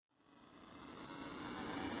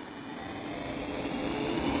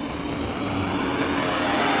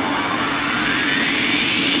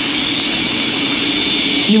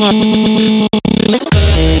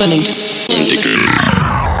listening to Indigo.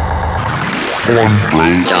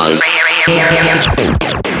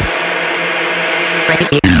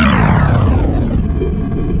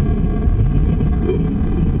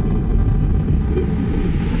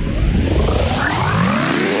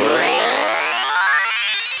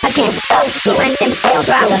 You went them sales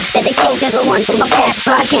driver that they killed this one to my cash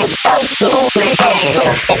podcast. The old man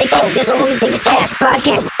that they killed this one, you think it's cash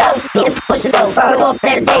podcast. Need to push it over off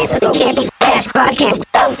better days so they can't be cash podcast.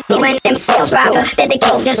 You went them sales driver that they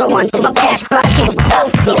killed this one to my cash podcast.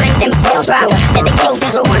 You went them sales driver that they killed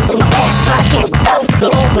this one to my cash podcast. The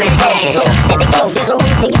old man that they killed this one,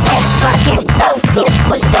 you think it's cash podcast. Need to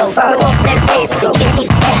push it over off better days so they can't be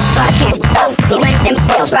cash podcast. You went them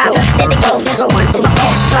sales driver that they killed this one to my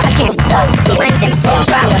cash podcast. You went them sales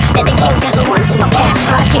driver that they killed this one to my cash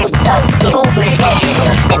podcast. The old man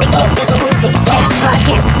that they killed this one, you think it's cash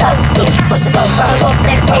podcast. Need to push it over off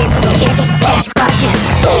better days so they can't be cash podcast.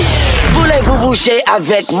 Voulez-vous bouger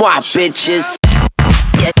avec moi, bitches?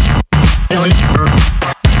 Yeah.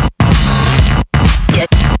 Yeah. Yeah.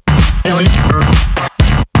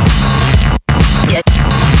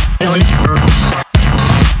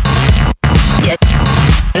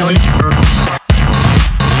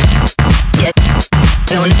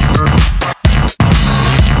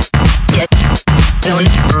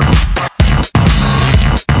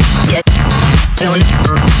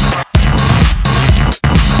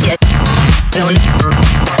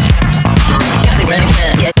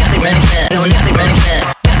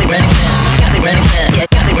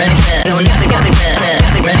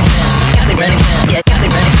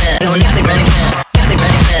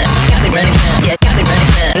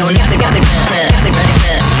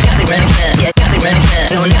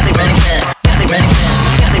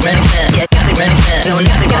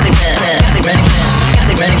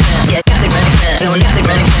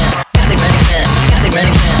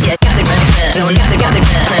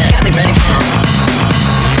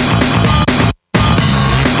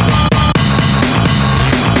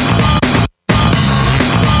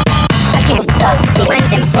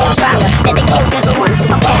 Ready,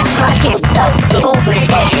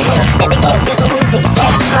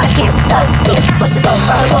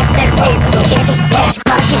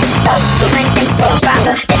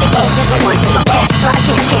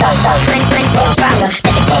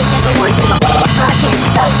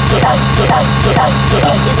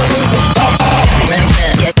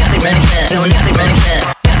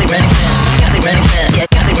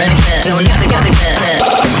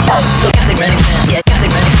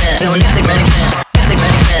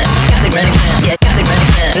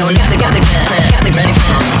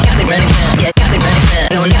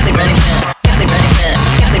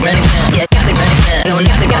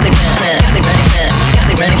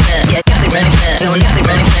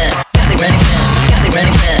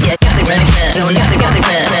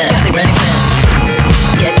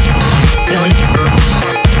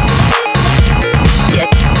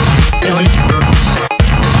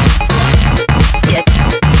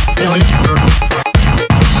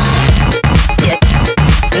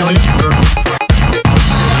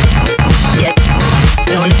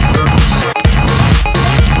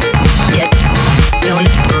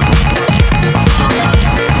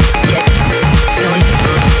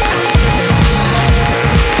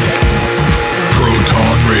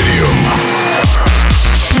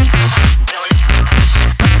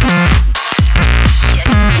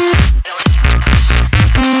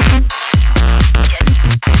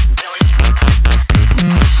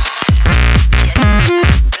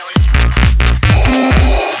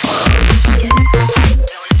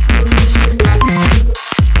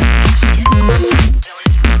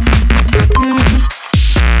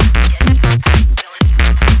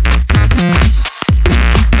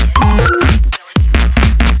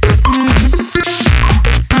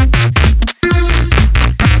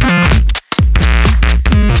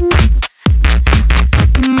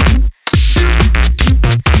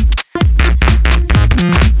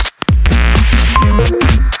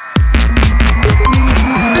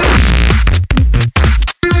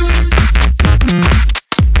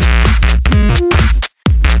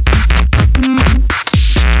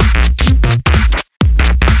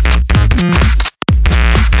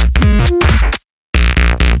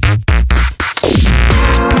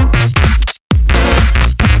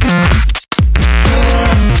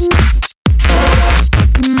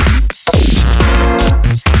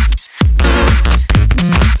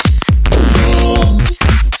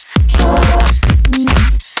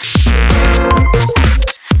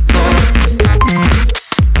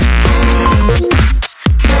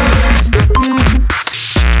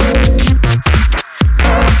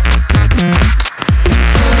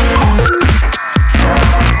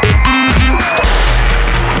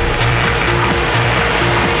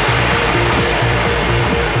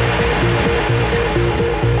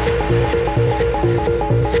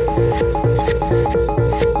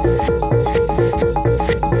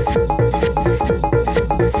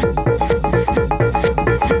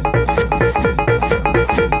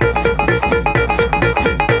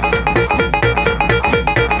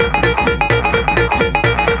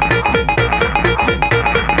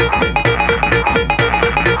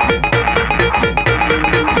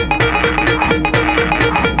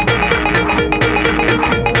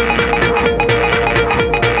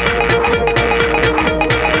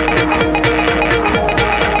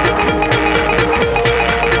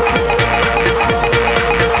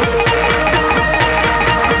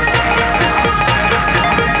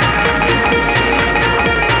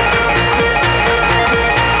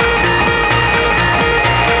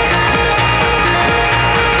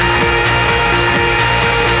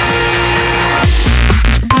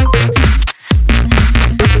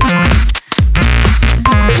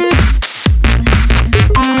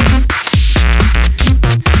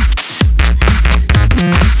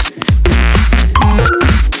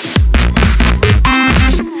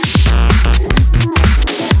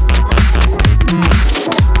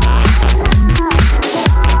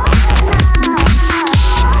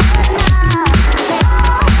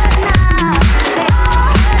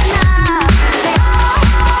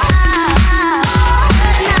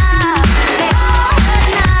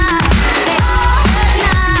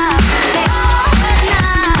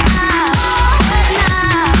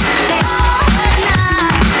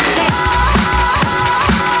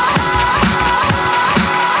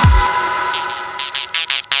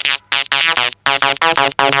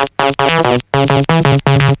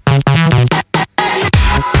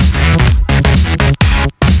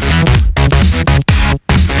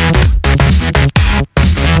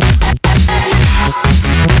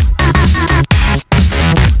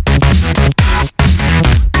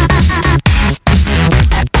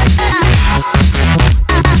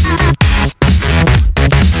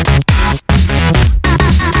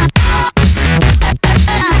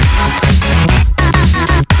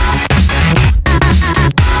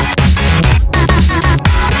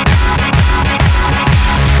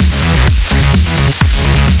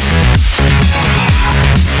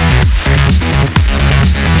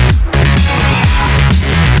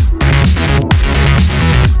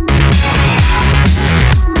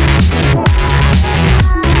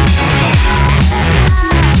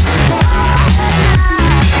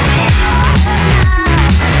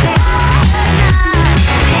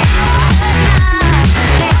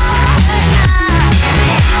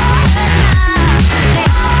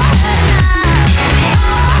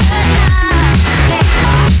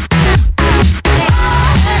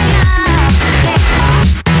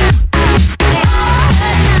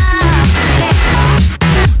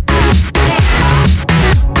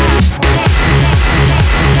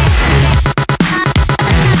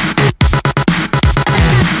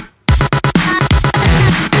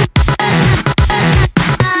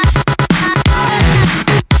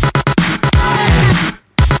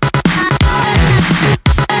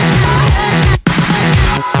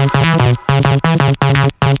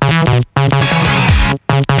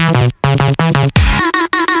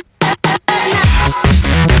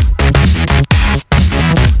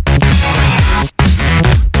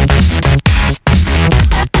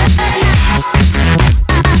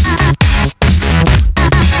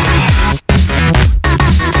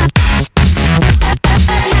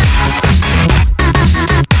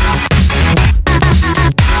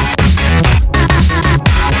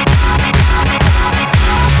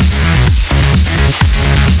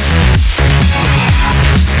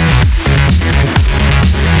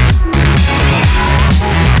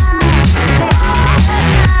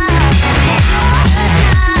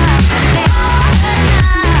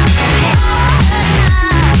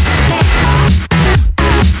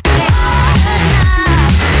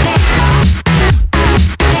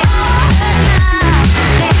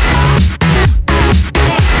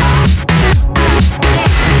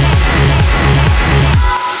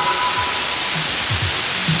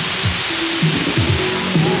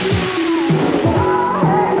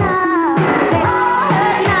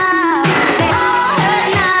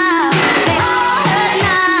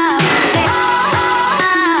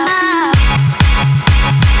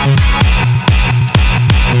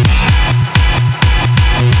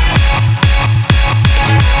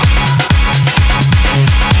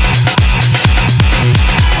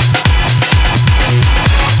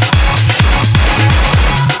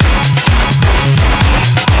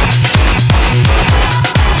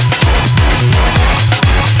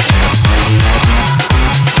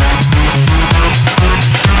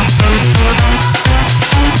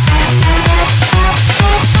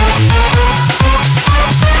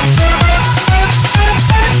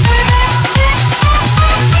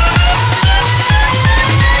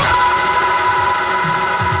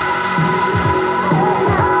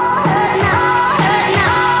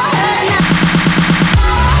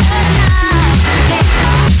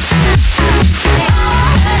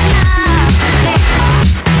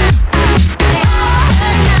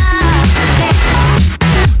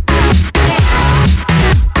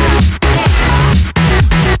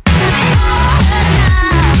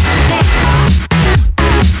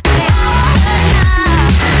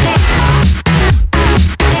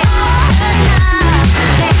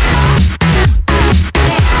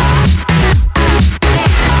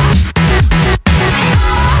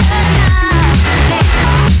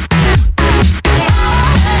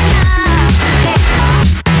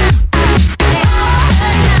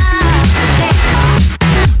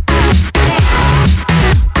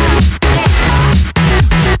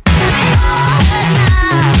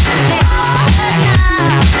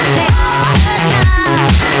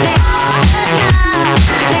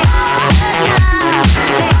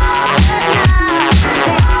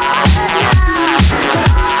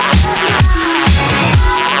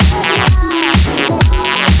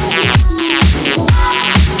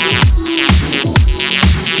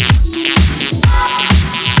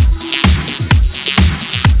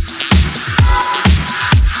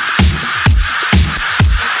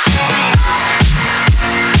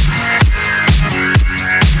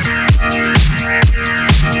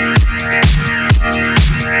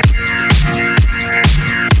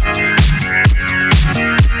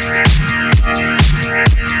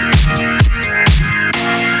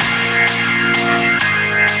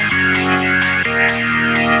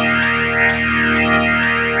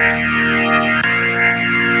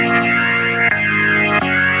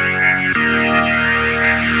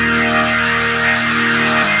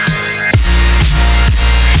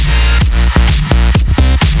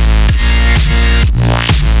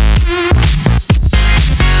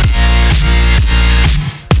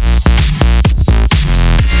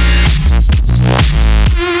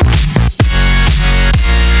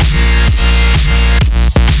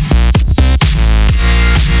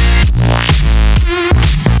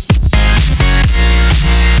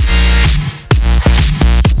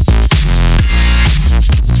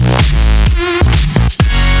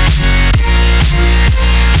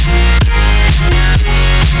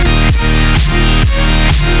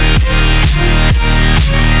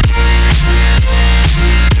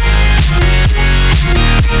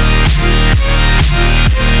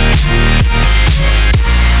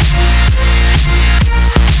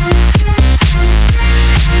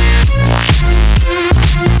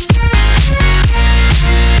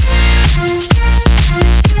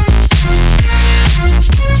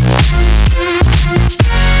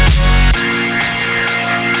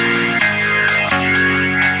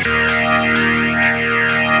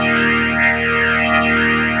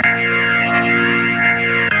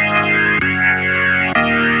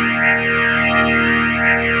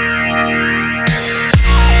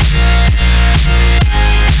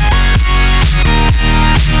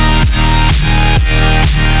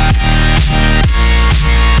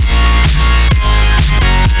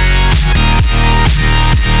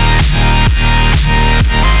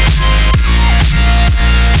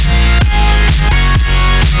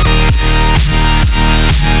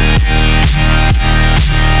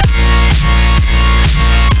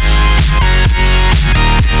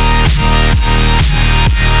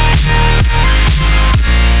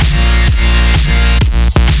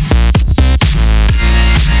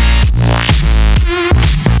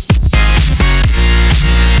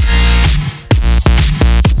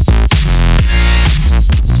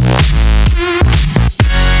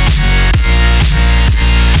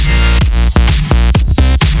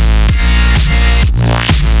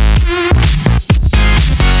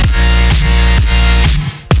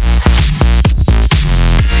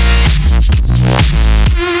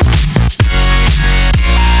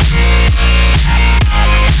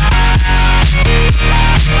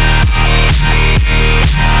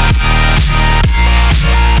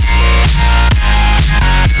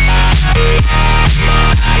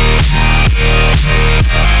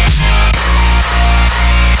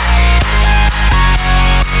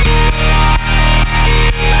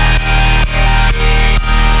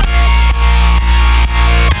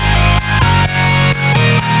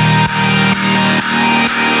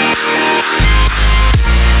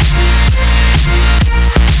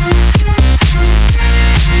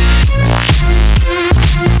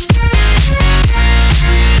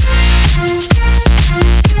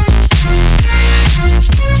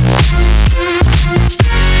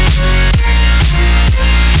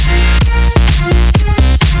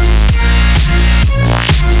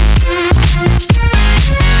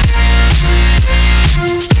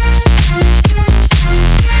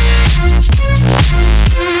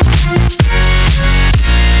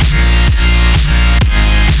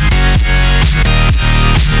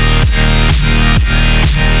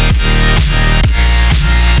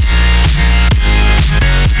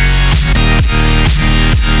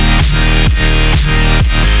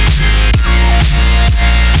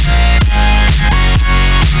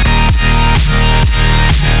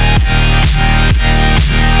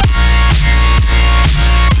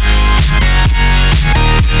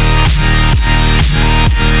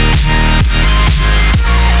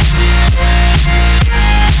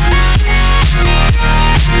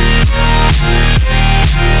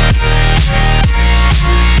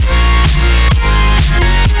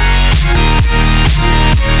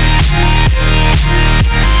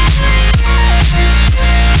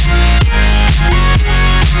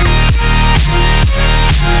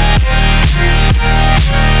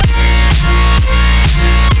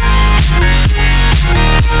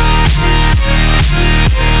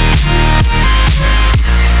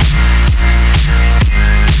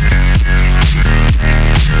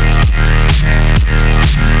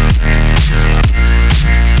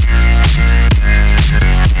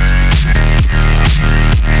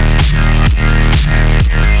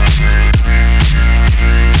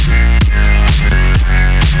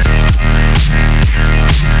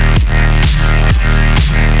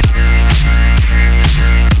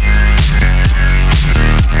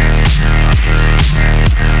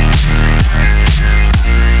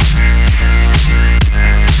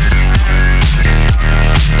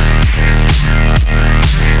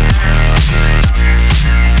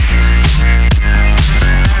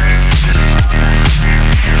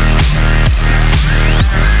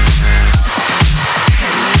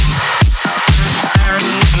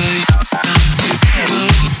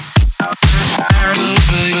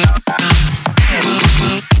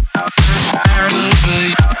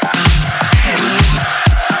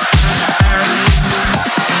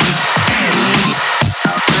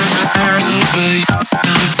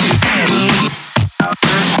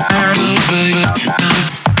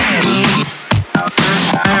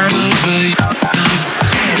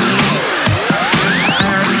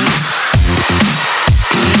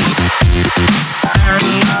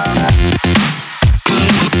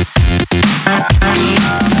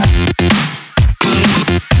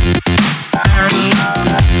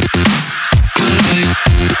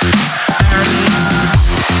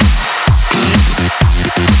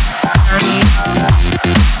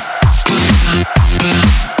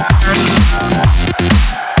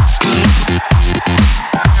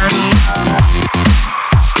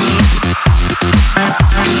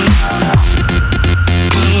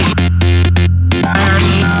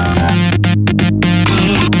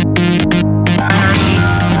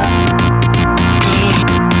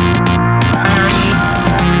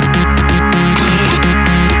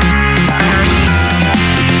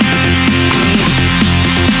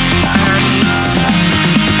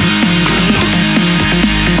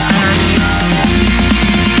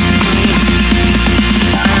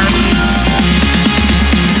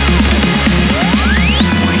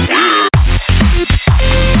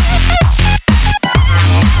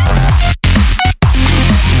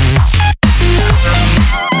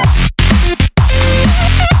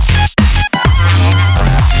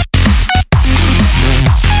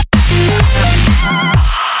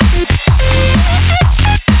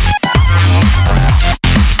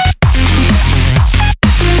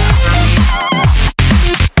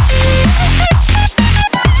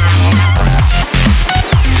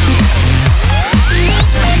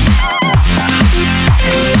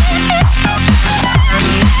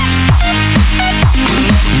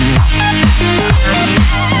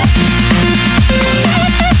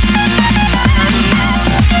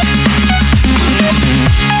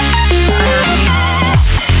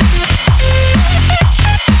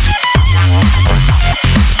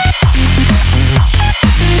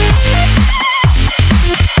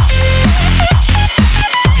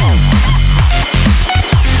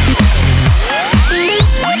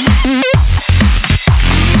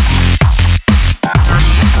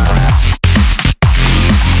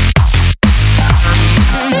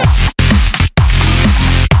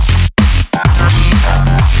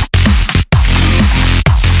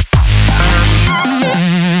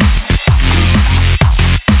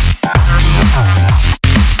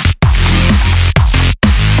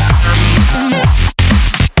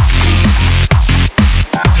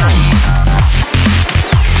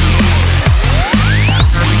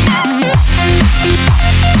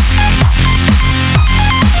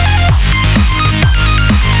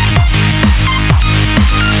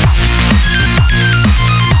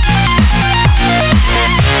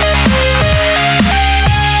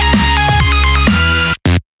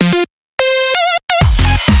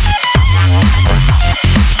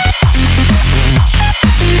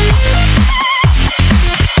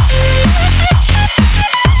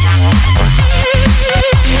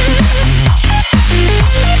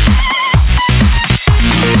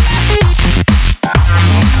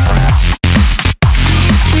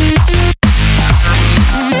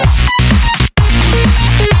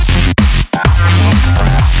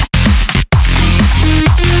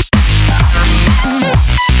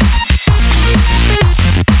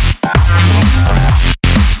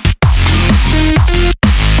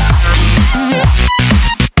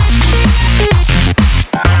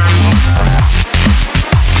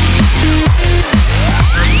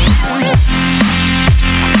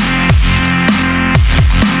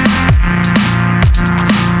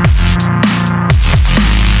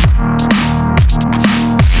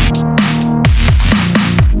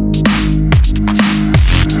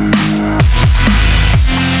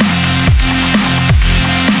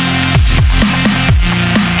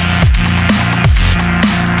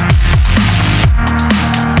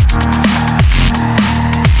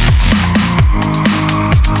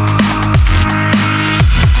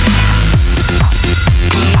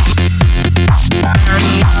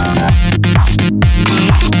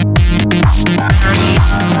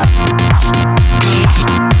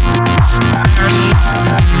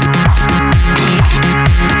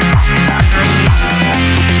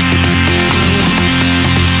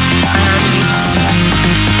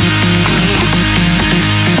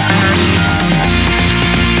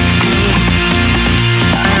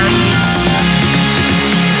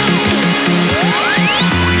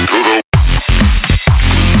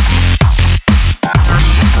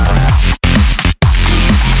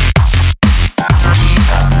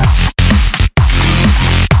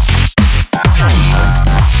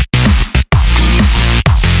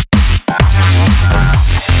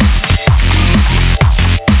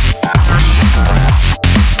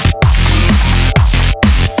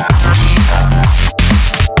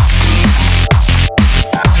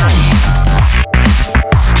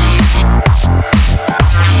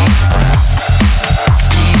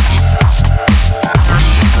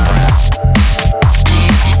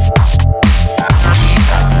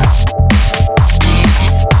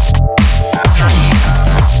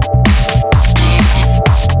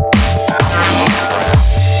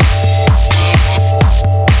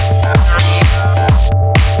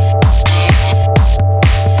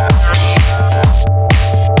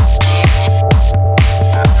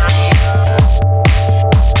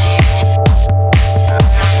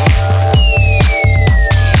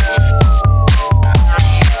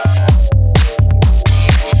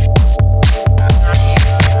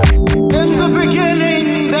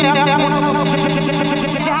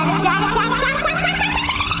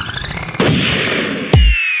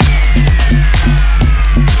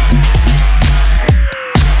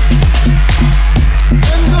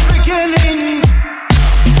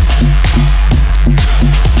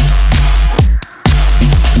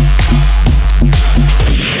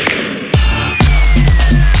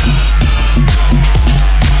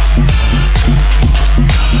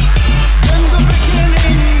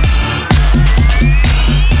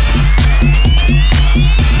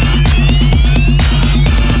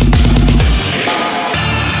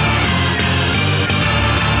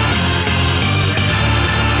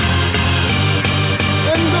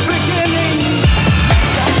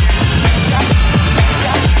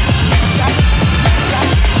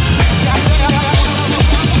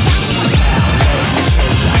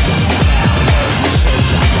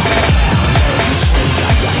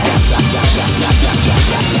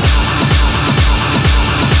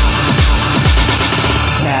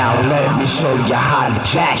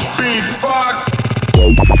 Jack. Beats, fuck.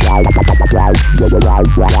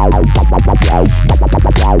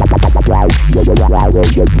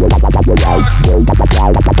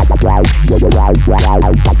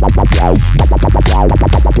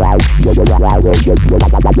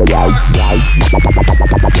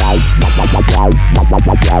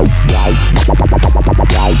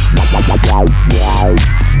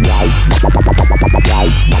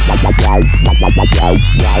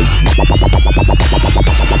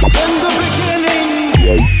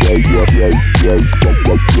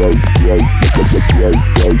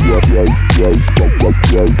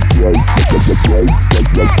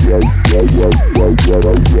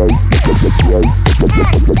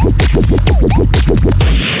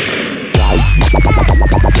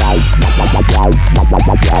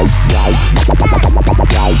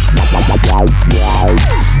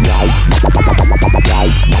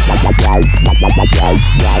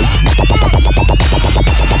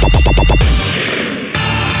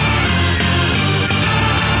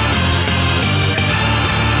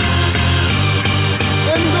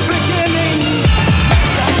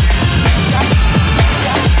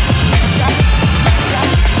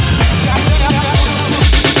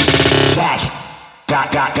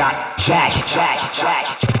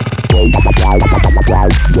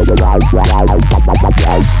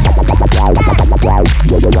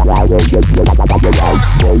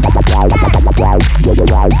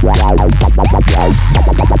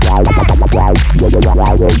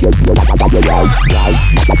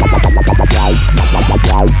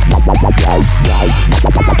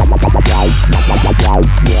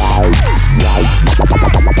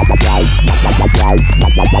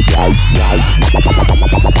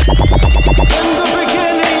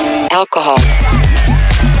 Alcohol,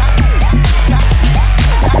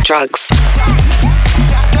 drugs,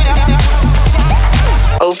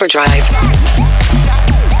 overdrive,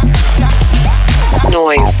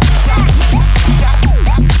 noise,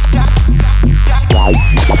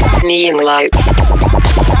 neon lights,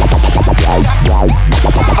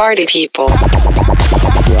 party people,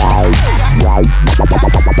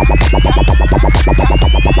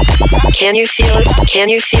 can you feel it? Can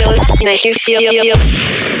you feel it? Can you feel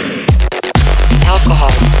it?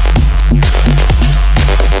 Alcohol,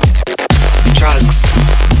 drugs,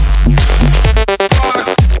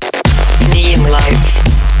 neon lights.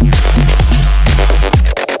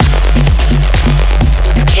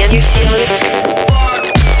 Can you feel it?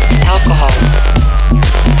 Alcohol,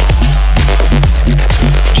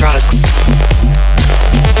 drugs,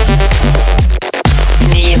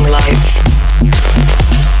 neon lights.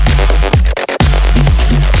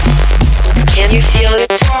 Can you feel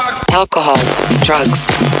it? Alcohol, drugs,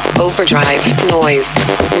 overdrive, noise,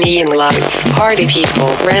 neon lights, party people,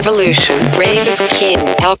 revolution, rave is king.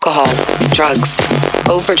 Alcohol, drugs,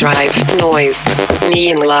 overdrive, noise,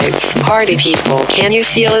 neon lights, party people. Can you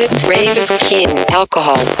feel it? Rave is king.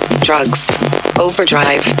 Alcohol, drugs,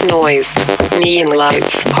 overdrive, noise, neon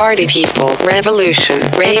lights, party people, revolution,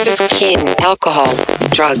 rave is king. Alcohol,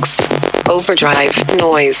 drugs, overdrive,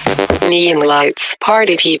 noise, neon lights,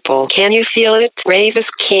 party people. Can you feel it? Rave is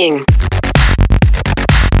king.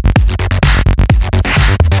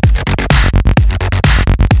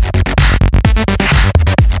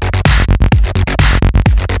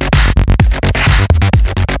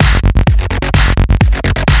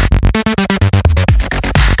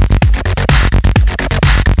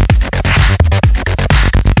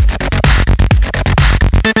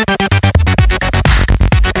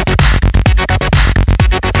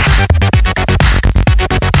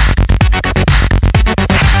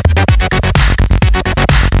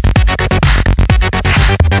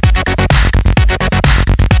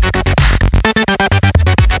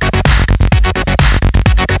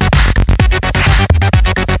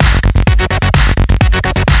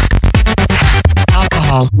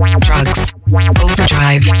 Drugs,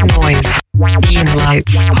 overdrive, noise, neon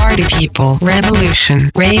lights, party people,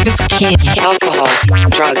 revolution, rave is king. Alcohol,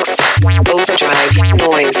 drugs, overdrive,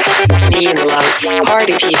 noise, neon lights,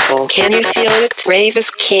 party people. Can you feel it? Rave is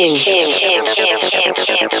king.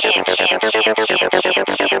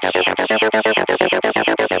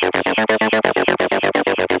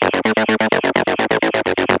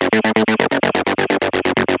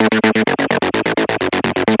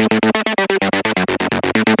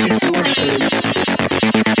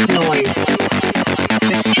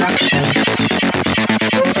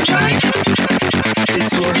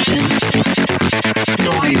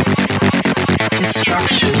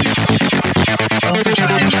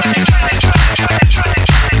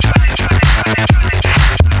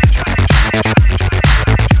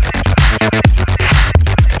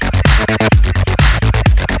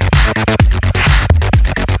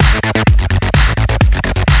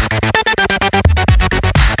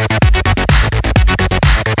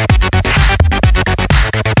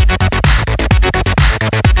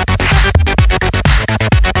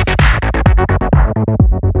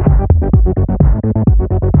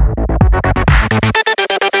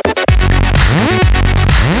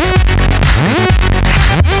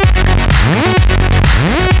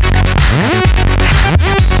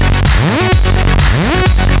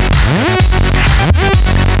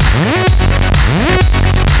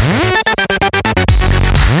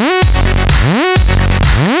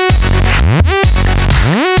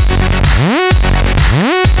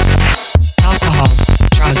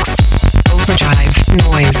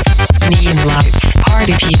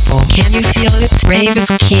 Can you feel it? Rave is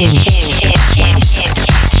king.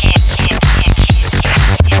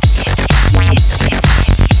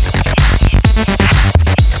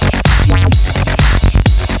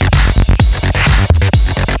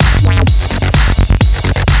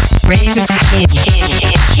 Rave is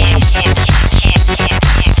king.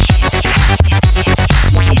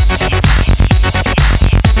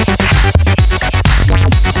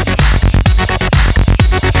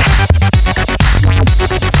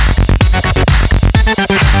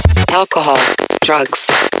 Alcohol, drugs,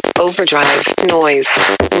 overdrive, noise,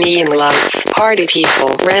 neon lights, party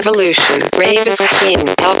people, revolution, rave is king.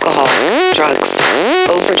 Alcohol, drugs,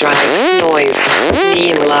 overdrive, noise,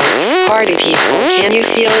 neon lights, party people. Can you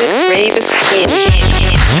feel it? Rave is king.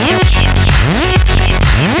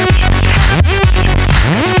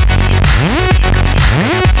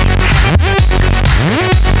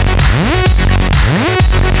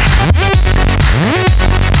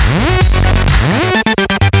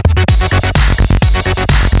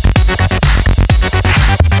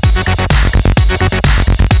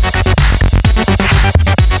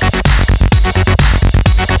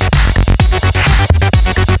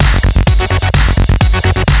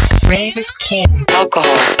 Rave is king.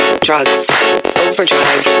 Alcohol, drugs,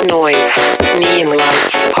 overdrive, noise, neon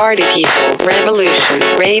lights, party people, revolution.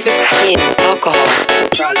 Rave is king. Alcohol,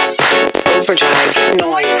 drugs, overdrive,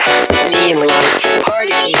 noise, neon lights,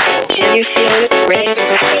 party people. Can you feel it? Rave is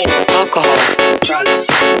king. Alcohol, drugs,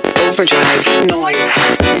 overdrive, noise,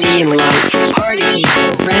 neon lights, party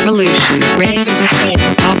people, revolution. Rave is king.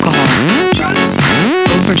 Alcohol, drugs,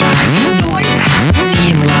 overdrive, noise,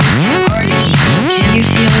 neon lights, party people. Can you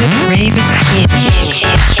feel it? Rave is king.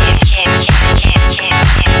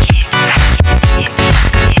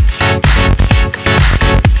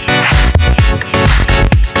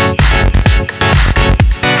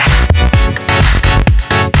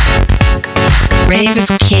 Rave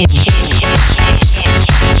is king.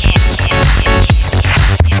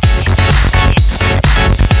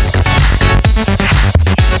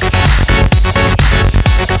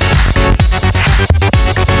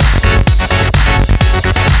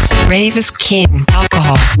 Rave is king.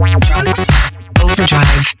 Alcohol, drugs,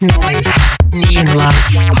 overdrive, noise, neon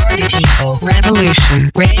lights, party people,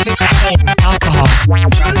 revolution. Rave is king. Alcohol,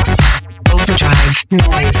 drugs, overdrive,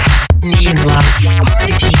 noise, neon lights,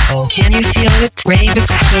 party people. Can you feel it? Rave is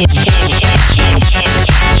king.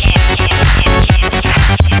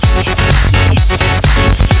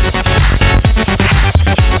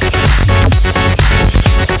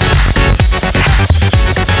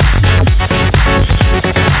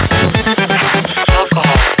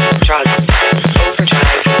 Drugs,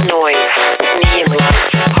 overdrive, noise, neon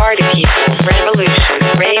lights, party people, revolution.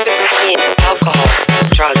 Rave is king. Alcohol,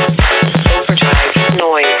 drugs, overdrive,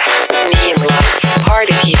 noise, neon lights,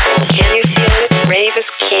 party people. Can you feel it? Rave is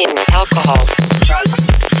king. Alcohol, drugs,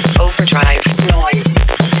 overdrive, noise,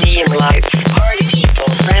 neon lights, party people,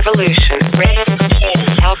 revolution. Rave is king.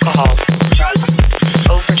 Alcohol, drugs,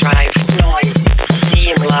 overdrive, noise,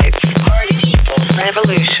 neon lights, party people,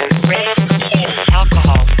 revolution. Rave is king.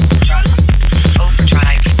 Alcohol, drugs,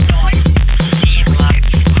 overdrive, noise, neon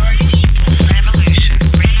lights, party people, revolution.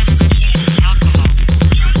 Rave is king. Alcohol,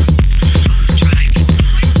 drugs, overdrive,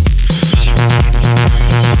 noise,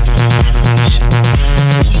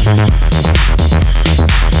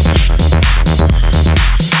 neon lights, party people,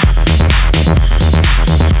 revolution. Rave is king.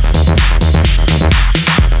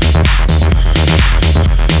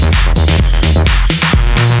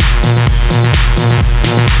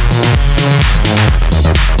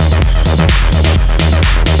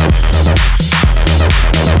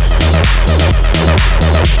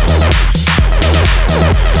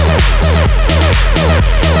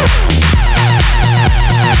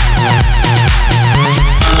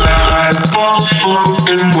 Float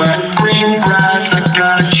in wet green grass. I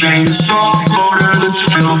got a chainsaw motor that's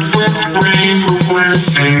filled with rain. But when it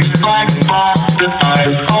sings like Bob, the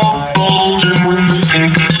eyes all bulge. And when the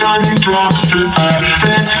pink sun drops, the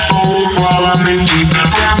eyelids fold. While I'm in deep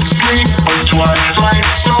REM sleep or twilight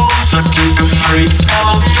souls, I take a freight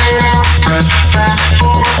elevator, press fast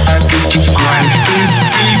forward. I get to grind this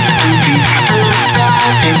deep and beat through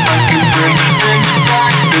time. If I can bring things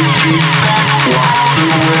back, the feedback wild. And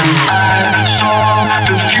when I saw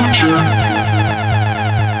the future,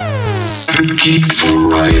 the geeks were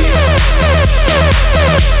right.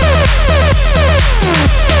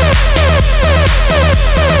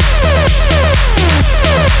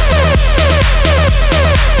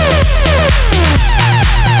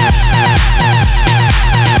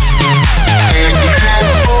 Egghead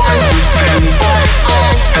boys with thin white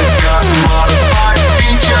legs that got modified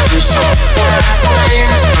features of software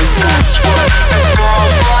brains, but that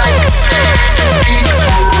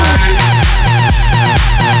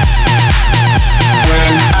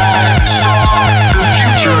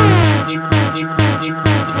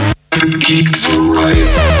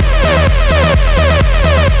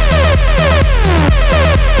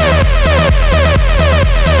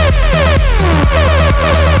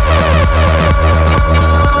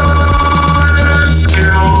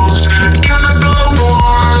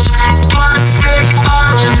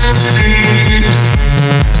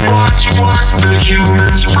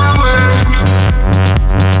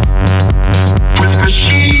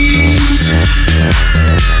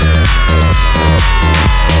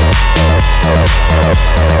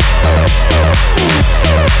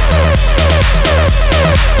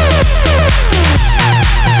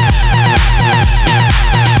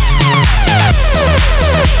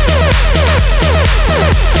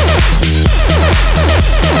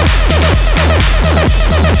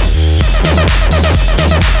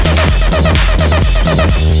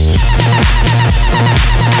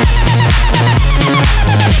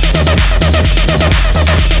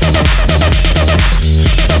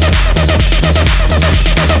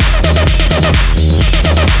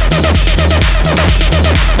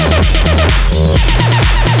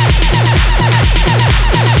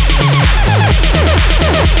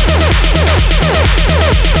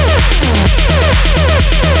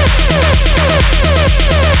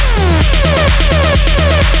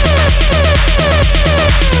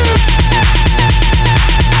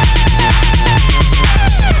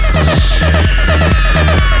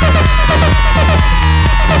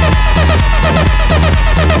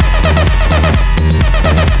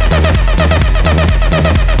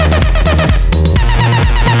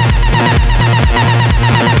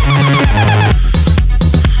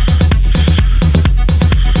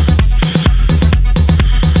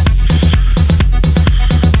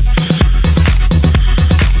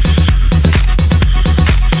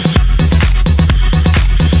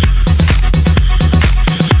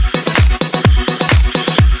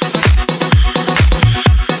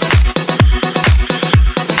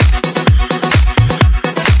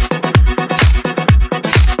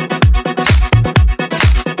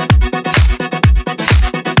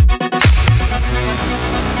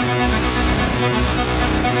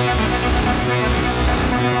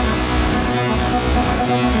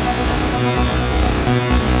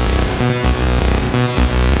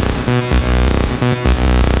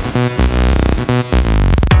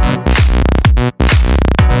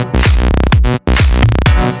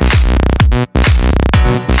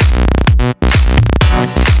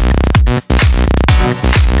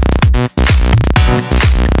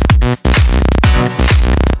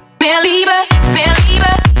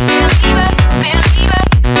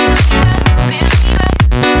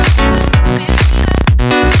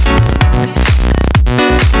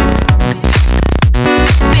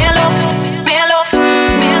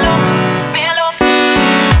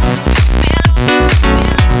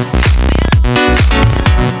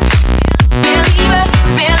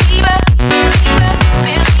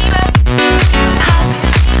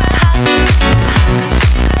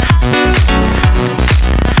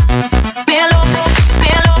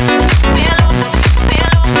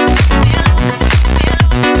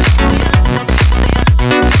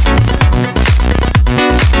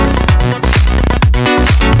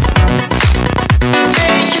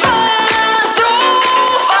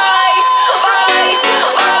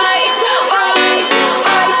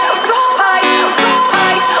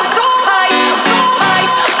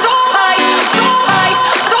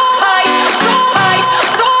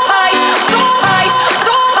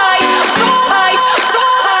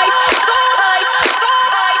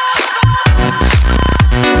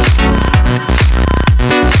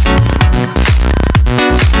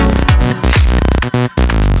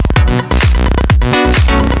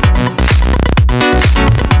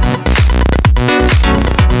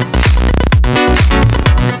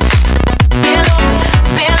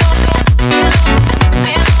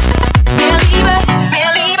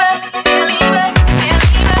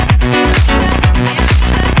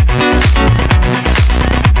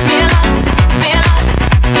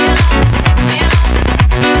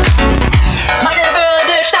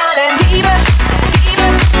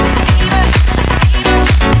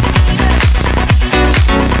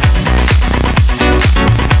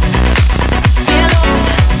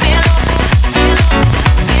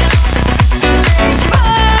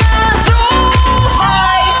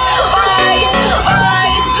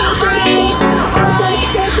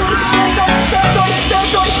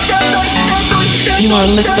are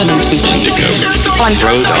listening to Indigo on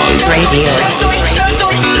Rodon Radio.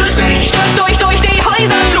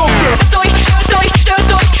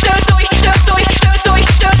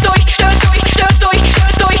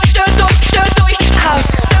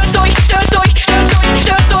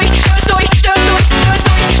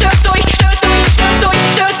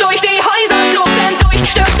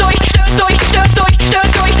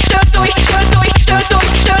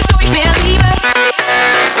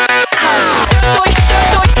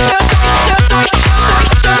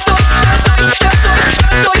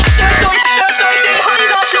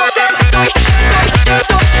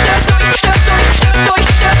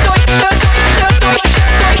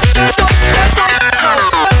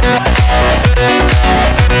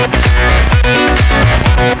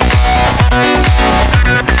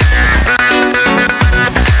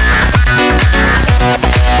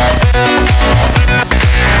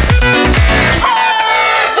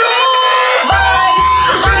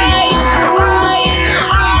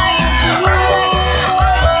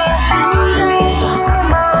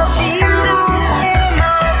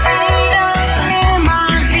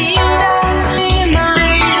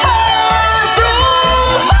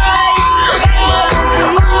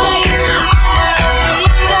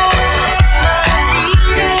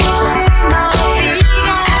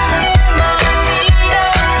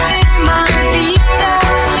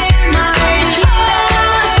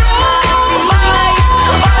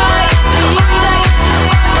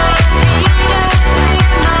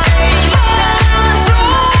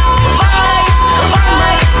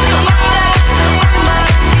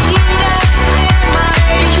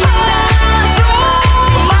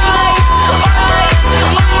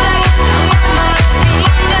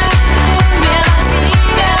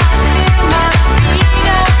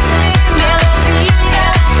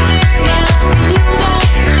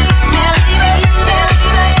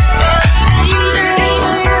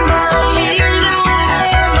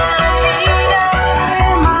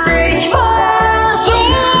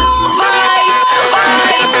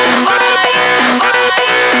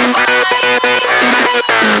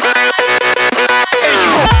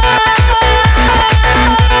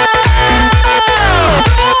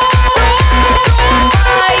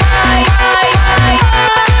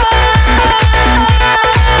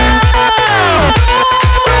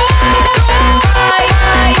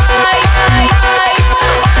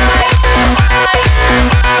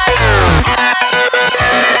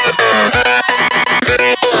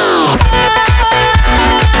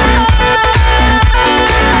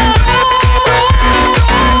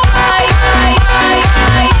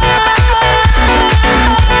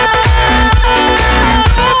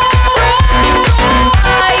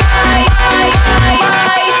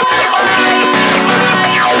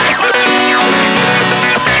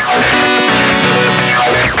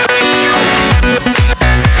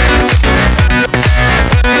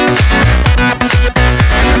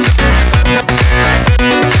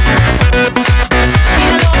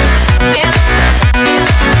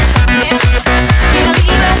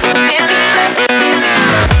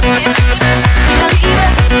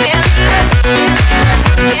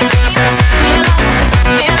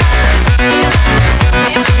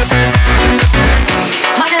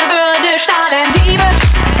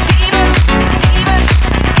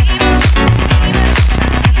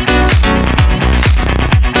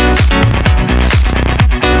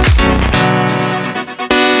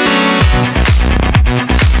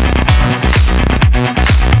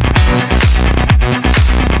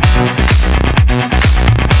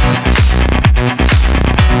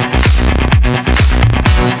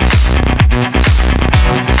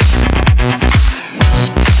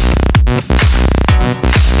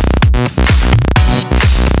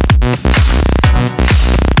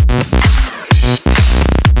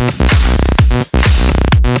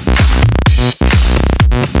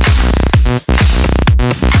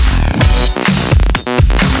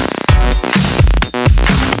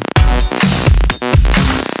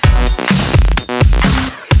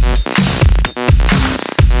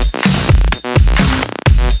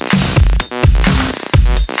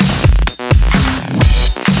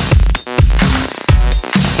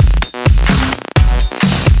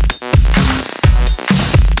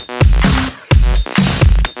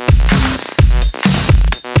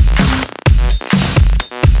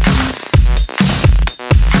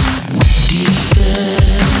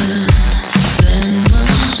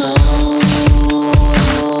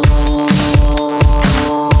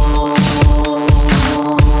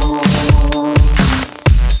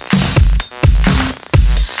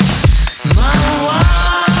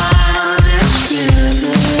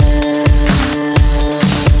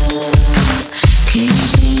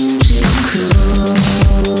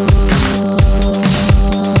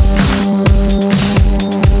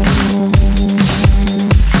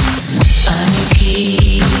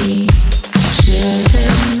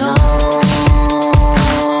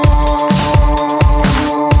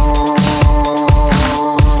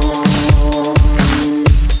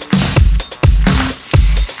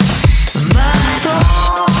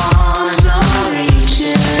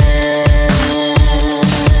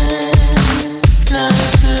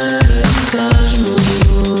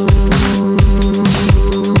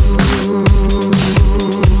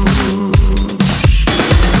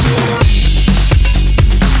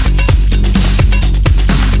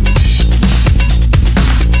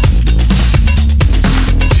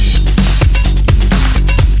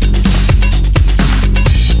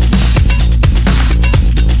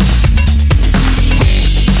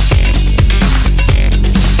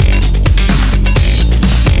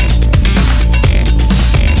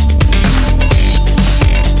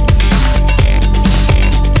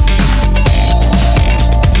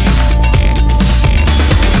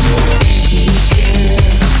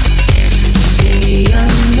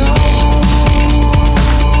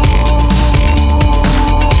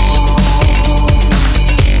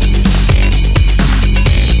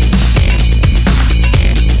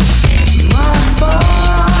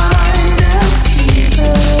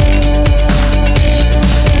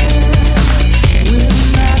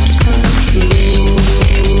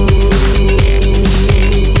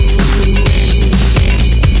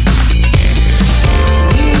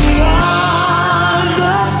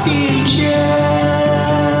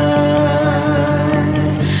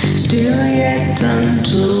 Still